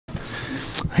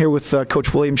Here with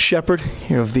Coach William Shepard,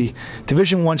 here of the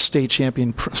Division I state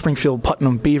champion Springfield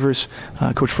Putnam Beavers.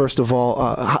 Coach, first of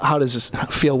all, how does this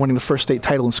feel winning the first state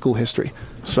title in school history?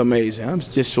 It's amazing. I'm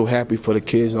just so happy for the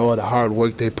kids and all the hard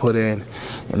work they put in,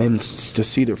 and then to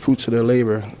see the fruits of their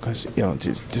labor. Because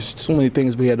just so many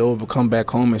things we had to overcome back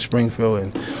home in Springfield,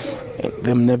 and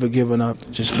them never giving up,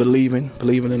 just believing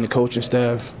in the coaching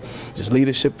staff, just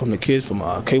leadership from the kids, from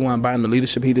K1 Bynum, the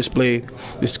leadership he displayed,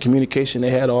 this communication they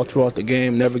had all throughout the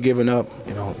game, never giving up,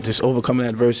 just overcoming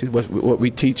adversity. What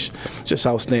we teach, just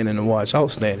outstanding to watch,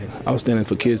 outstanding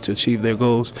for kids to achieve their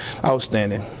goals,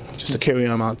 outstanding. Just to carry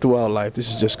them out throughout life.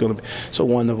 This is just going to be so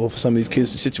wonderful for some of these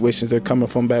kids, the situations they're coming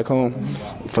from back home,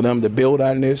 for them to build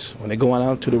on this. When they're going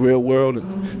out to the real world,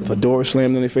 and if a door is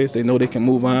slammed in their face, they know they can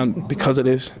move on because of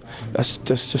this. That's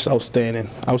just outstanding,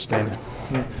 outstanding.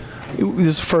 Yeah. This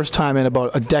is the first time in about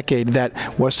a decade that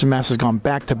Western Mass has gone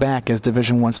back-to-back as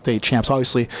Division I state champs.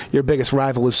 Obviously, your biggest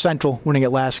rival is Central, winning it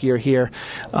last year here.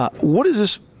 What does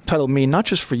this title mean, not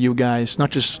just for you guys, not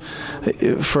just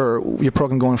for your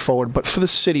program going forward, but for the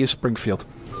city of Springfield?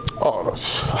 Oh,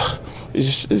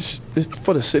 it's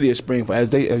for the city of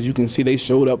Springfield. As you can see, they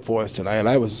showed up for us tonight, and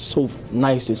it was so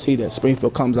nice to see that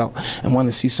Springfield comes out and want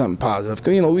to see something positive.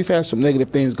 Because we've had some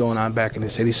negative things going on back in the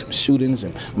city, some shootings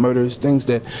and murders, things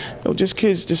that just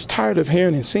kids just tired of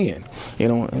hearing and seeing.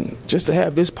 And just to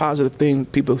have this positive thing,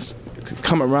 people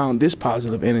come around this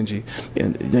positive energy,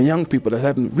 and the young people that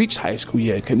haven't reached high school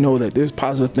yet can know that there's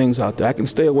positive things out there. I can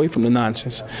stay away from the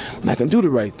nonsense, and I can do the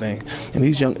right thing. And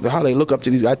these young, how they look up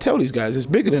to these, I tell these guys, it's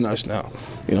bigger than us now.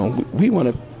 We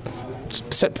want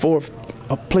to set forth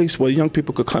a place where young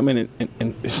people could come in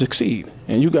and succeed,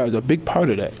 and you guys are a big part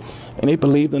of that. And they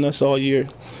believed in us all year,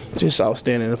 just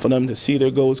outstanding. And for them to see their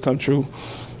goals come true,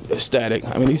 ecstatic.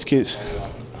 I mean, these kids,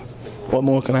 what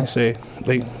more can I say?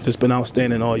 They've just been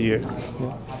outstanding all year.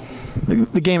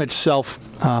 The game itself,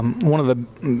 one of the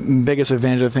biggest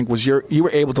advantages, I think, was you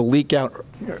were able to leak out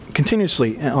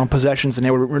continuously on possessions, and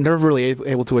they were never really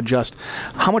able to adjust.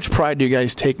 How much pride do you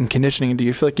guys take in conditioning, and do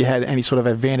you feel like you had any sort of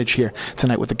advantage here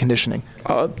tonight with the conditioning?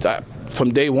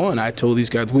 From day one, I told these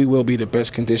guys we will be the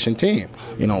best conditioned team.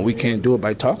 We can't do it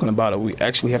by talking about it. We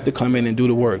actually have to come in and do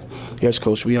the work. Yes,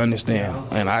 Coach, we understand.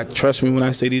 And trust me when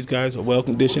I say these guys are well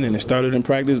conditioned, and it started in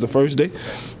practice the first day.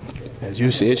 As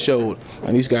you see, it showed.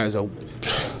 And these guys are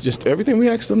just everything we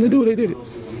asked them to do, they did it.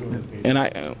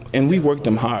 And we worked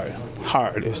them hard.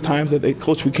 There's times that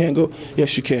Coach, we can't go.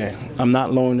 Yes, you can. I'm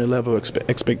not lowering the level of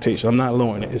expectation. I'm not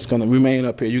lowering it. It's going to remain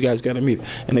up here. You guys got to meet it.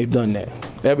 And they've done that.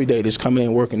 Every day, just coming in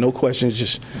and working. No questions,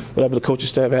 just whatever the coaching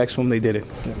staff asked from, they did it.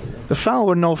 The foul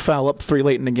or no foul up 3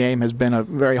 late in the game has been a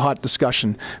very hot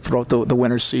discussion throughout the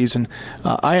winter's season.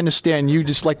 I understand you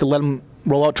just like to let them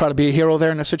roll out, try to be a hero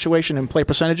there in a situation and play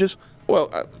percentages? Well,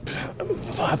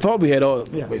 I thought we had all.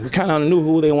 Yeah. We kind of knew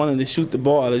who they wanted to shoot the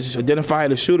ball. They just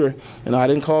identified the shooter. I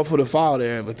didn't call for the foul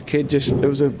there, but the kid there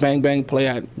was a bang play.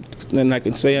 Nothing I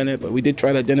can say on it, but we did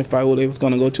try to identify who they was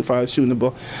going to go too far shooting the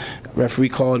ball.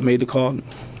 Referee made the call.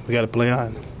 We got to play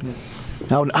on.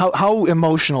 Now, how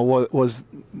emotional was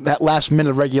that last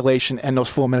minute of regulation and those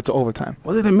 4 minutes of overtime?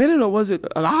 Was it a minute or was it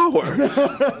an hour?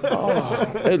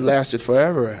 It lasted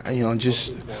forever.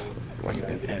 Just.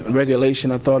 In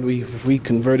regulation, I thought if we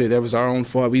converted, that was our own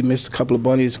fault. We missed a couple of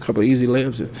bunnies, a couple of easy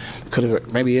layups. It could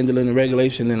have maybe ended in the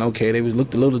regulation. Then okay, they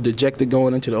looked a little dejected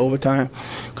going into the overtime.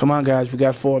 Come on, guys, we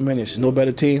got 4 minutes. No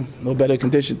better team, no better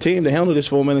conditioned team to handle this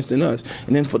 4 minutes than us.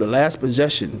 And then for the last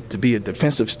possession to be a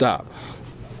defensive stop,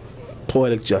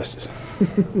 poetic justice.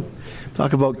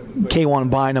 Talk about K1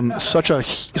 Bynum, such an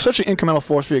incremental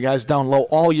force for you guys down low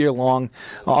all year long.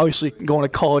 Obviously, going to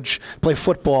college, play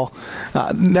football,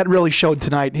 that really showed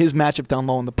tonight. His matchup down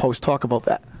low in the post. Talk about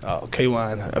that.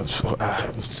 K1,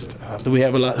 do we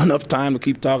have enough time to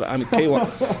keep talking? I mean,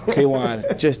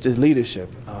 K1, just his leadership.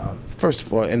 First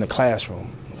of all, in the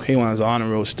classroom, K1 is an honor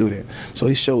roll student, so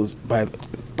he shows by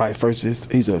first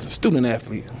he's a student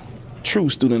athlete, true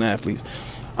student athlete.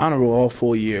 Honor roll all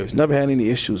 4 years. Never had any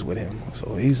issues with him.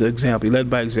 So he's an example. He led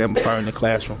by example fire in the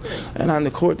classroom. And on the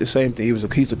court, the same thing.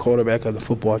 He's the quarterback of the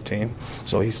football team.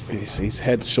 So he's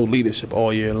had to show leadership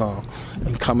all year long.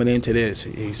 And coming into this,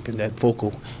 he's been that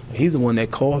vocal. He's the one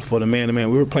that called for the man-to-man.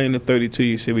 We were playing the 32.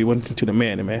 You said we went into the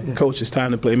man-to-man. Yeah. Coach, it's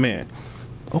time to play man.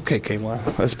 Okay,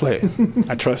 K1, let's play it.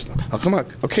 I trust him. Oh, come on.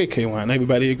 Okay, K1.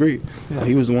 Everybody agreed. Yeah.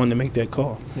 He was the one to make that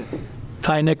call. Yeah.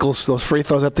 Ty Nichols, those free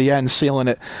throws at the end, sealing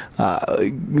it.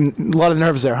 A lot of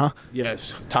nerves there, huh?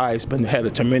 Yes, Ty's had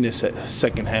a tremendous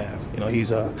second half. You know,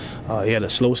 he had a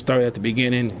slow start at the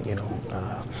beginning. You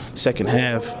know, second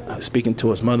half, speaking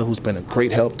to his mother, who's been a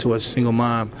great help to us, single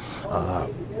mom.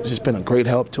 Just been a great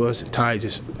help to us, and Ty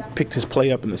just picked his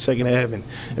play up in the second half, and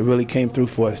it really came through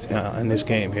for us in this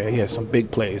game here. He had some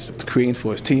big plays, creating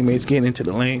for his teammates, getting into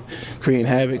the lane, creating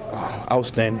havoc.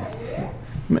 Outstanding.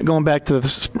 Going back to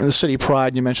the city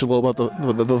pride, you mentioned a little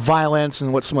about the violence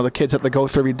and what some of the kids have to go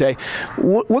through every day.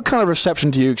 What kind of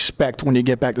reception do you expect when you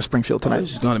get back to Springfield tonight?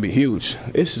 This is going to be huge.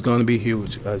 This is going to be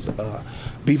huge because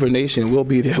Beaver Nation will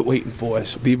be there waiting for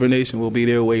us. Beaver Nation will be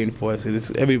there waiting for us.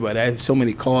 It's everybody. I had so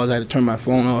many calls. I had to turn my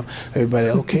phone off. Everybody,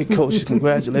 okay, Coach,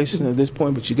 congratulations at this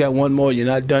point, but you got one more. You're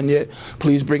not done yet.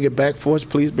 Please bring it back for us.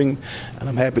 Please bring. And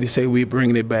I'm happy to say we're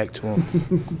bringing it back to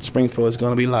them. Springfield is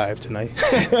going to be live tonight.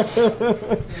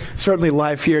 Certainly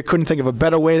live here. Couldn't think of a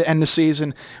better way to end the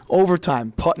season.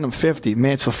 Overtime, Putnam 50,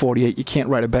 Mansfield 48. You can't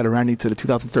write a better ending to the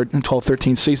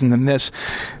 2012-13 season than this.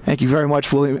 Thank you very much,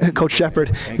 Coach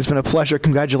Shepard. It's been a pleasure.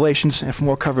 Congratulations. And for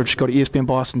more coverage, go to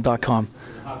ESPNBoston.com.